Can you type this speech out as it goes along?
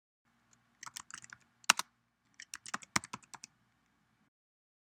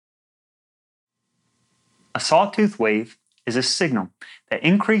sawtooth wave is a signal that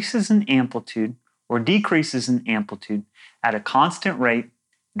increases in amplitude or decreases in amplitude at a constant rate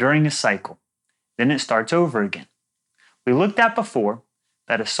during a cycle. Then it starts over again. We looked at before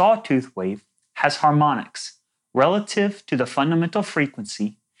that a sawtooth wave has harmonics relative to the fundamental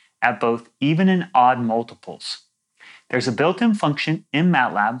frequency at both even and odd multiples. There's a built-in function in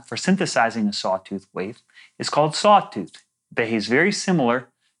MATLAB for synthesizing a sawtooth wave. It's called sawtooth. It behaves very similar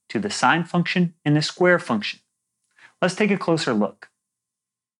to the sine function and the square function. Let's take a closer look.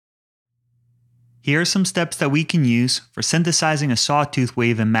 Here are some steps that we can use for synthesizing a sawtooth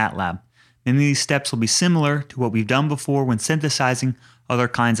wave in MATLAB. Many of these steps will be similar to what we've done before when synthesizing other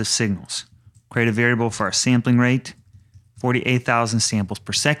kinds of signals. Create a variable for our sampling rate, 48,000 samples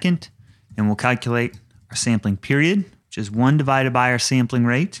per second, and we'll calculate our sampling period, which is 1 divided by our sampling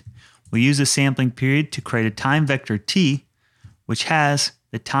rate. We'll use the sampling period to create a time vector t, which has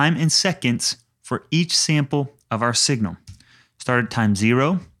the time in seconds for each sample of our signal. Start at time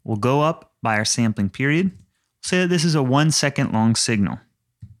 0, we'll go up by our sampling period. Say that this is a 1 second long signal.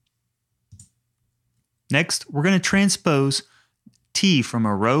 Next, we're going to transpose t from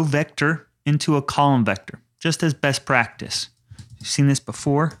a row vector into a column vector, just as best practice. You've seen this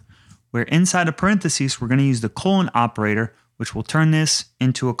before, where inside of parentheses, we're going to use the colon operator, which will turn this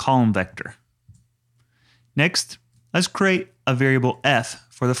into a column vector. Next, let's create a variable f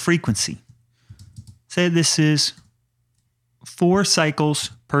for the frequency. Say this is 4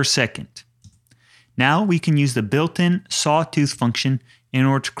 cycles per second. Now we can use the built-in sawtooth function in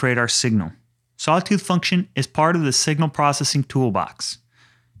order to create our signal. Sawtooth function is part of the signal processing toolbox.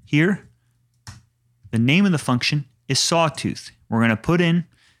 Here, the name of the function is sawtooth. We're going to put in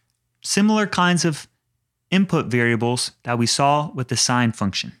similar kinds of input variables that we saw with the sine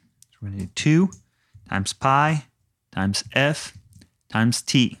function. So we're going to do 2 times pi times f times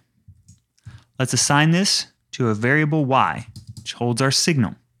t. Let's assign this to a variable y, which holds our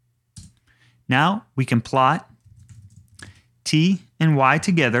signal. Now we can plot t and y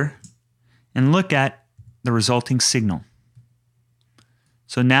together and look at the resulting signal.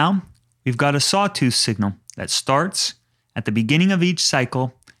 So now we've got a sawtooth signal that starts at the beginning of each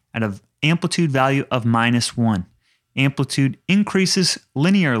cycle at an amplitude value of -1. Amplitude increases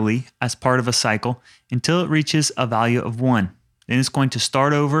linearly as part of a cycle until it reaches a value of 1. Then it's going to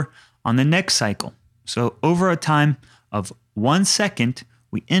start over on the next cycle. So over a time of 1 second,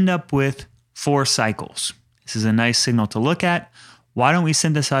 we end up with 4 cycles. This is a nice signal to look at. Why don't we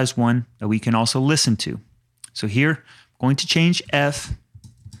synthesize one that we can also listen to? So here, I'm going to change f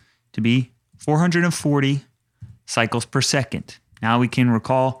to be 440 cycles per second. Now we can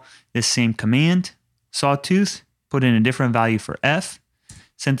recall this same command, sawtooth, put in a different value for f,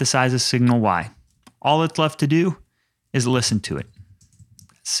 synthesize a signal y. All it's left to do is listen to it.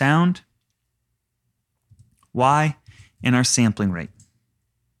 Sound, y, and our sampling rate.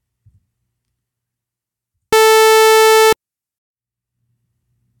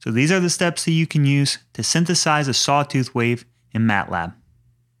 So these are the steps that you can use to synthesize a sawtooth wave in MATLAB.